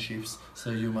relationships,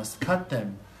 so you must cut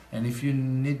them. And if you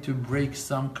need to break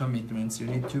some commitments, you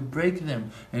need to break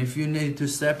them. And if you need to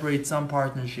separate some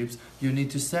partnerships, you need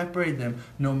to separate them,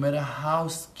 no matter how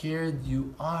scared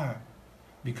you are.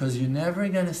 Because you're never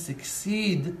going to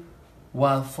succeed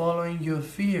while following your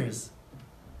fears.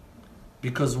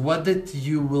 Because what that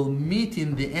you will meet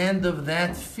in the end of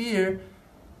that fear,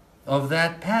 of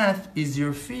that path, is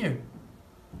your fear.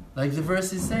 Like the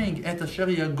verse is saying, Et asher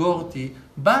yagorti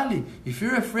bali. If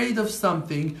you're afraid of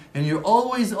something and you're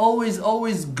always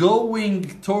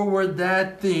going toward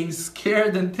that thing,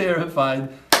 scared and terrified,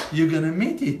 you're going to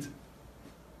meet it.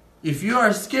 If you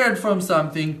are scared from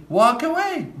something, walk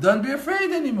away. Don't be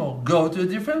afraid anymore. Go to a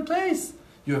different place.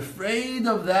 You're afraid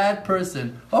of that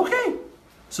person. Okay,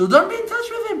 so don't be in touch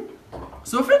with him.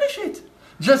 So finish it.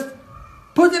 Just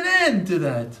put an end to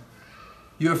that.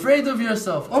 You're afraid of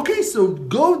yourself. Okay, so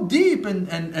go deep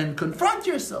and confront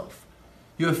yourself.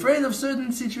 You're afraid of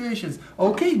certain situations.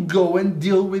 Okay, go and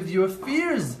deal with your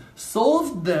fears.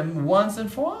 Solve them once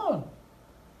and for all.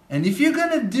 And if you're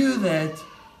going to do that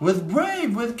with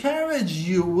courage,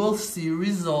 you will see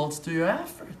results to your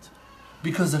effort.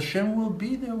 Because Hashem will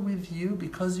be there with you,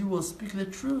 because you will speak the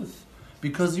truth.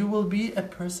 Because you will be a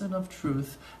person of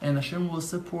truth, and Hashem will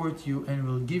support you and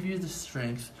will give you the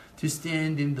strength to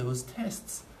stand in those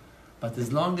tests. But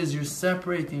as long as you're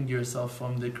separating yourself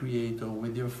from the Creator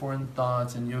with your foreign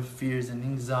thoughts and your fears and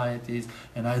anxieties,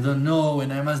 and I don't know,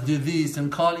 and I must do this,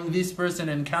 and calling this person,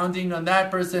 and counting on that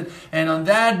person, and on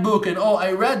that book, and oh,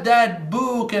 I read that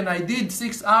book, and I did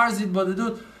 6 hours,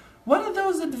 what are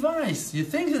those advice? You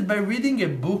think that by reading a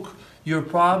book, your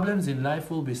problems in life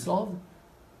will be solved?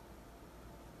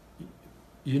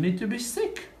 You need to be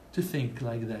sick to think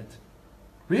like that.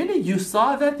 Really? You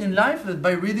saw that in life, that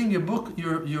by reading a book,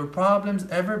 your problems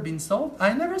ever been solved?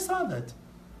 I never saw that.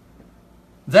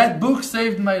 That book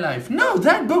saved my life. No,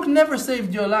 that book never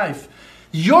saved your life.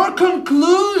 Your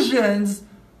conclusions,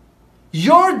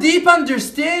 your deep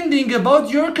understanding about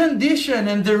your condition,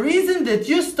 and the reason that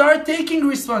you start taking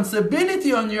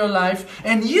responsibility on your life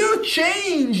and you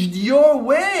changed your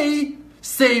way,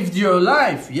 saved your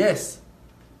life. Yes.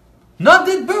 Not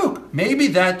that book. Maybe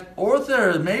that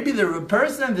author, maybe the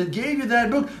person that gave you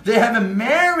that book, they have a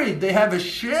merit, they have a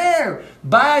share.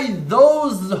 By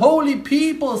those holy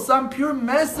people, some pure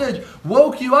message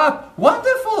woke you up.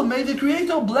 Wonderful. May the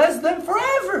Creator bless them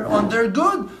forever on their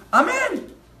good.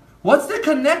 Amen. What's the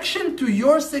connection to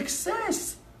your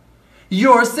success?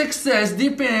 Your success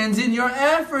depends in your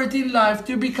effort in life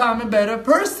to become a better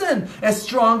person, a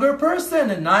stronger person,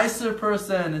 a nicer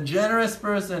person, a generous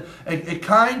person, a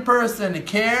kind person, a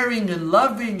caring and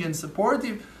loving and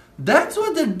supportive. That's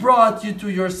what that brought you to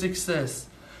your success.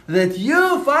 That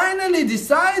you finally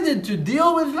decided to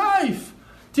deal with life,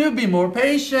 to be more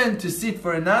patient, to sit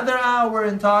for another hour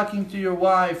and talking to your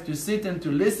wife, to sit and to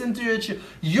listen to your children.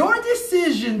 Your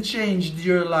decision changed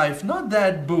your life, not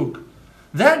that book.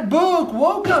 That book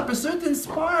woke up a certain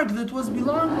spark that was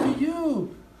belonged to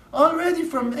you already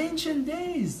from ancient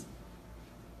days.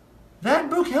 That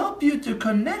book helped you to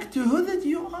connect to who that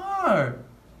you are.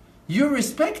 You're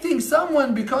respecting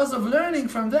someone because of learning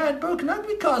from that book, not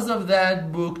because of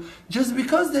that book, just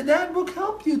because that book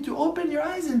helped you to open your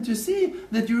eyes and to see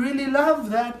that you really love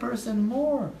that person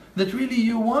more, that really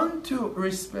you want to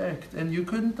respect, and you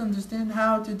couldn't understand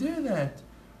how to do that.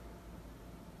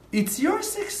 It's your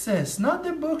success, not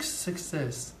the book's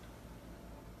success.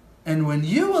 And when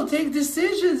you will take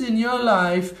decisions in your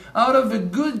life out of a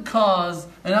good cause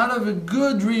and out of a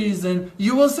good reason,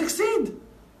 you will succeed.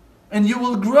 And you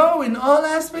will grow in all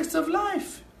aspects of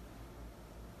life.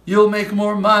 You'll make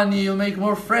more money, you'll make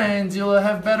more friends, you'll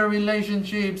have better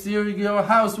relationships, your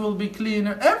house will be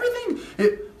cleaner,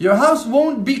 everything. Your house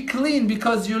won't be clean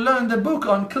because you learned a book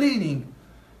on cleaning.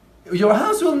 Your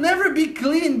house will never be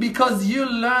clean because you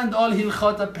learned all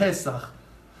Hilchot Pesach.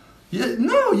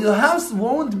 No, your house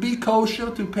won't be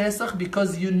kosher to Pesach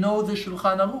because you know the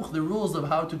Shulchan Aruch, the rules of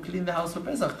how to clean the house for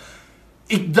Pesach.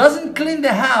 It doesn't clean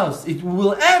the house. It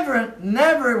will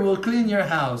never will clean your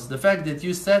house. The fact that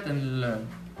you sat and learned.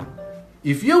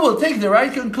 If you will take the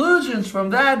right conclusions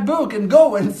from that book and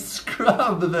go and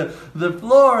scrub the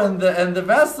floor and the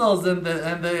vessels and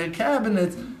the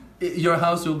cabinets, your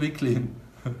house will be clean.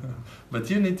 But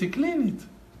you need to clean it.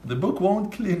 The book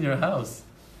won't clean your house.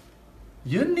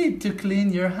 You need to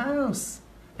clean your house.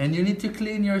 and you need to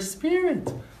clean your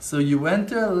spirit. So you went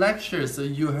to a lecture, so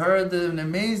you heard an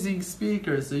amazing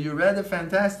speaker, so you read a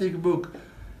fantastic book.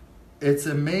 It's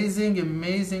amazing,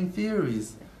 amazing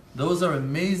theories. Those are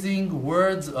amazing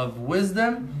words of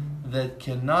wisdom that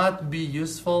cannot be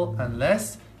useful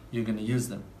unless you're going to use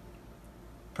them.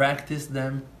 Practice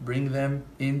them, bring them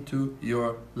into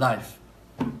your life.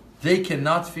 They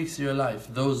cannot fix your life,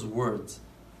 those words.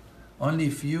 Only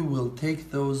if you will take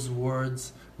those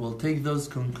words, will take those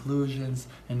conclusions,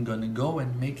 and gonna go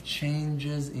and make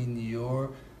changes in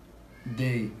your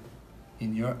day,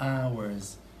 in your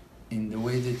hours, in the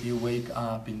way that you wake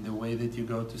up, in the way that you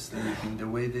go to sleep, in the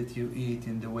way that you eat,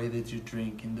 in the way that you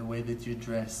drink, in the way that you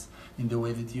dress, in the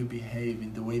way that you behave,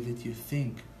 in the way that you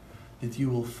think, that you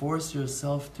will force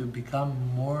yourself to become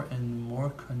more and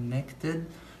more connected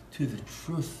to the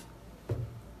truth.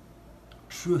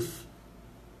 Truth.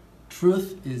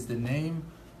 Truth is the name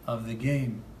of the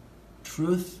game.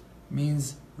 Truth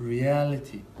means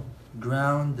reality,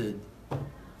 grounded,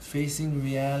 facing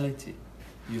reality.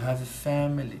 You have a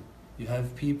family. You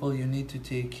have people you need to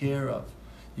take care of.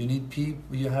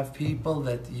 You have people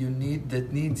that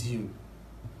needs you.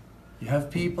 You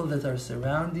have people that are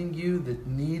surrounding you that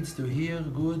needs to hear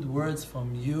good words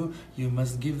from you. You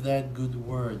must give that good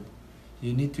word.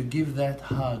 You need to give that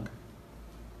hug.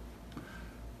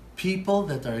 People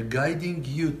that are guiding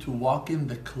you to walk in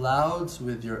the clouds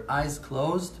with your eyes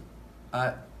closed,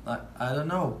 I don't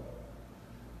know.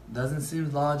 Doesn't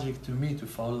seem logic to me to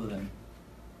follow them.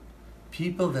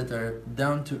 People that are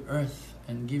down to earth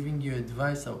and giving you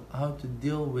advice of how to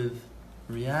deal with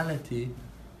reality,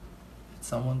 it's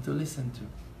someone to listen to.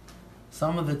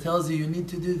 Someone that tells you, you need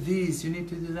to do this, you need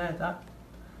to do that.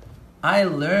 I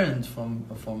learned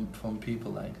from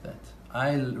people like that.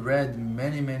 I read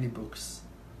many books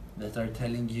that are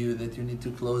telling you that you need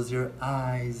to close your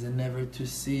eyes and never to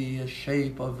see a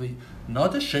shape of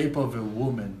not a shape of a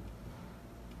woman,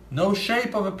 no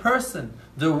shape of a person.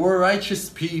 There were righteous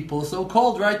people,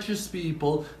 so-called righteous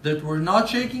people, that were not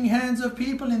shaking hands of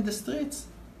people in the streets.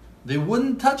 They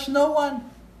wouldn't touch no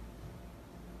one.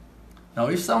 Now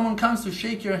if someone comes to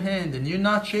shake your hand and you're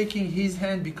not shaking his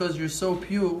hand because you're so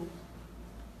pure,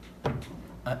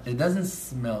 it doesn't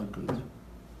smell good.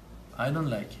 I don't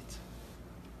like it.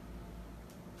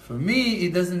 For me,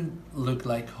 it doesn't look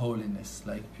like holiness,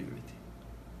 like purity.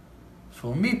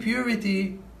 For me,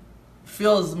 purity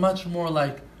feels much more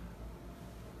like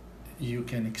you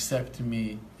can accept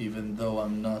me even though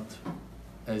I'm not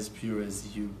as pure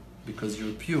as you, because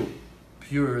you're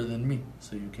purer than me,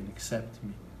 so you can accept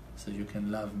me, so you can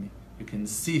love me. You can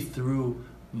see through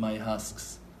my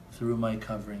husks, through my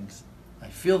coverings. I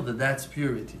feel that that's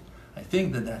purity. I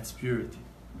think that that's purity.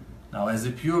 Now, as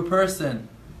a pure person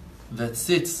that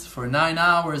sits for 9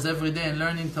 hours every day and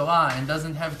learning Torah and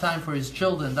doesn't have time for his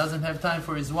children, doesn't have time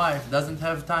for his wife, doesn't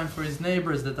have time for his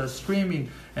neighbors that are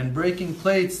screaming and breaking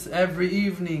plates every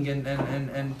evening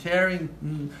and tearing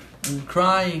and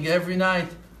crying every night,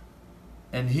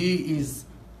 and he is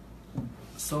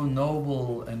so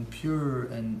noble and pure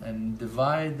and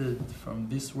divided from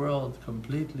this world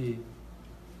completely.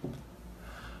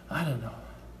 I don't know.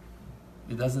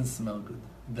 It doesn't smell good.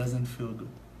 It doesn't feel good.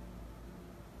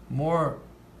 More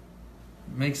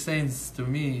makes sense to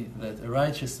me that a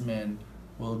righteous man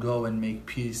will go and make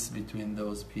peace between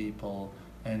those people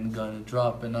and gonna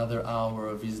drop another hour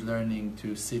of his learning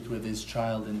to sit with his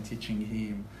child and teaching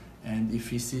him. And if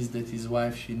he sees that his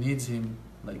wife, she needs him,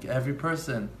 like every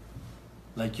person,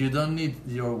 like you don't need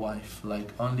your wife,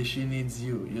 like only she needs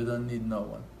you. You don't need no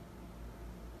one.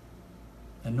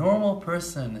 A normal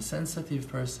person, a sensitive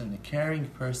person, a caring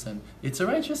person, it's a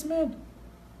righteous man.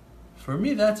 For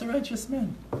me, that's a righteous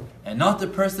man. And not the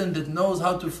person that knows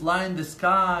how to fly in the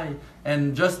sky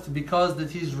and just because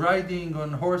that he's riding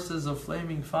on horses of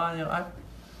flaming fire.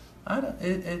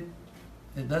 It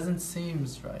doesn't seem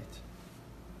right.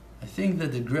 I think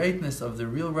that the greatness of the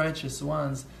real righteous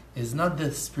ones is not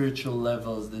the spiritual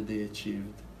levels that they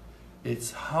achieved.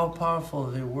 It's how powerful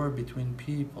they were between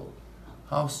people,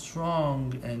 how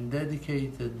strong and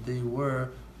dedicated they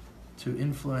were to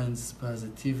influence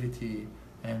positivity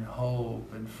and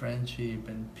hope and friendship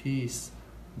and peace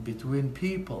between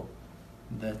people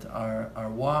that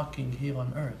are walking here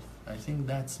on earth. I think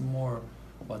that's more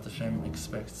what Hashem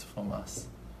expects from us.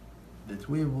 That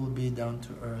we will be down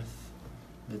to earth,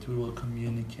 that we will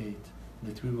communicate,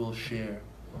 that we will share.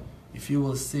 If you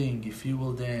will sing, if you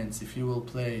will dance, if you will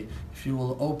play, if you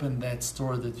will open that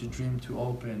store that you dream to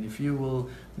open, if you will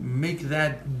make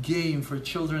that game for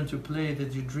children to play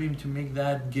that you dream to make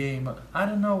that game, I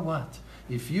don't know what.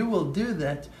 If you will do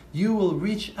that, you will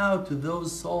reach out to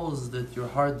those souls that your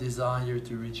heart desires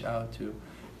to reach out to.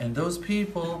 And those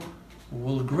people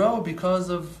will grow because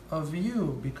of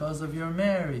you, because of your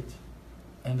merit.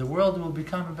 And the world will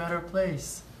become a better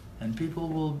place. And people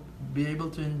will be able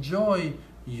to enjoy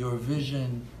your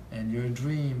vision and your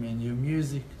dream and your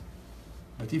music.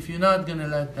 But if you're not going to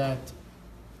let that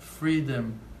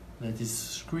freedom that is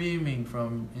screaming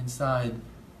from inside,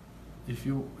 if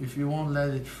you won't let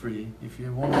it free, if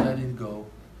you won't let it go,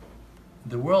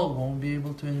 the world won't be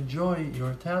able to enjoy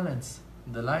your talents,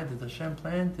 the light that Hashem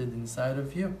planted inside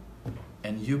of you.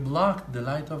 And you blocked the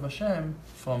light of Hashem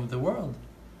from the world.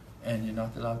 And you're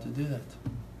not allowed to do that.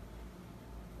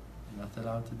 You're not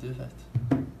allowed to do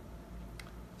that.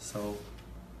 So,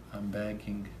 I'm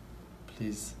begging,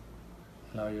 please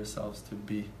allow yourselves to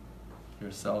be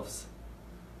yourselves.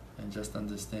 And just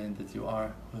understand that you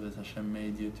are who that Hashem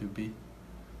made you to be.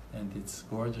 And it's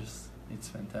gorgeous. It's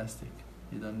fantastic.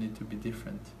 You don't need to be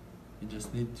different. You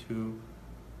just need to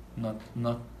not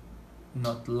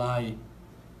lie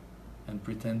and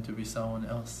pretend to be someone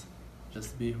else.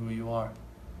 Just be who you are.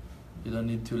 You don't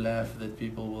need to laugh that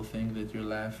people will think that you're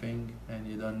laughing, and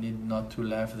you don't need not to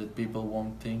laugh that people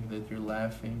won't think that you're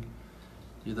laughing.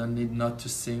 You don't need not to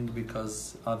sing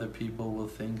because other people will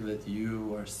think that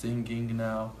you are singing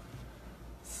now.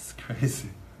 It's crazy.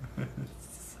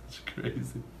 It's such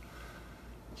crazy.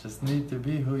 Just need to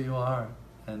be who you are.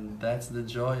 And that's the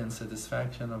joy and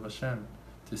satisfaction of Hashem.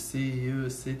 To see you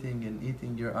sitting and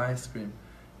eating your ice cream.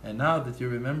 And now that you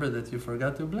remember that you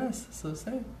forgot to bless, so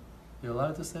say. You're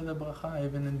allowed to say the bracha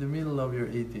even in the middle of your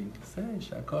eating. Say,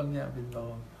 Shakol ni'ah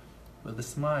bidbaro. With a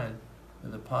smile,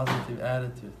 with a positive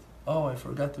attitude. Oh, I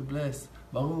forgot to bless.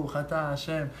 Baruch atah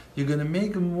Hashem. You're going to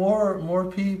make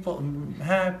more people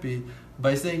happy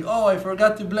by saying, oh, I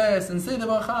forgot to bless, and say the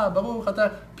bracha, Baruch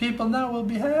atah. People now will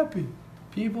be happy.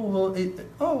 People will,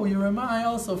 oh, you remind, I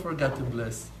also forgot to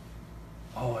bless.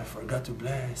 Oh, I forgot to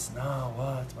bless. Now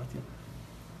what?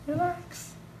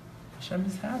 Relax. Hashem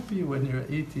is happy when you're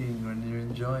eating, when you're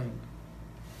enjoying.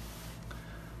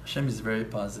 Hashem is very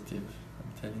positive,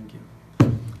 I'm telling you.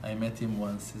 I met him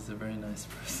once, he's a very nice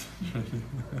person.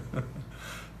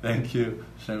 Thank you.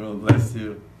 Hashem will bless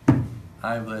you.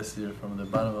 I bless you from the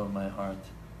bottom of my heart.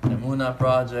 Emunah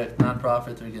Project,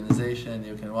 non-profit organization.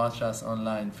 You can watch us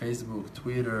online, Facebook,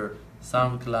 Twitter,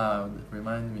 SoundCloud,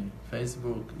 remind me,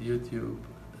 Facebook, YouTube,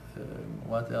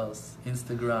 what else?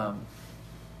 Instagram,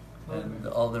 and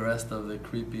all the rest of the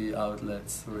creepy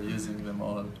outlets. We're using them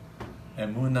all.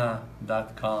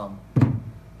 Emunah.com.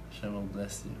 Hashem will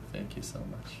bless you. Thank you so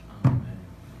much. Amen.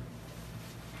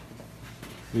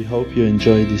 We hope you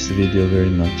enjoyed this video very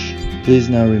much. Please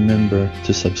now remember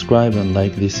to subscribe and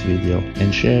like this video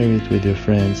and share it with your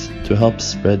friends to help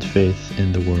spread faith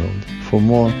in the world. For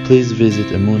more, please visit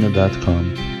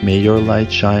Emunah.com. May your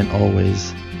light shine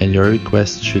always, and your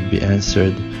requests should be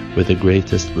answered with the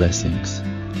greatest blessings.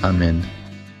 Amen.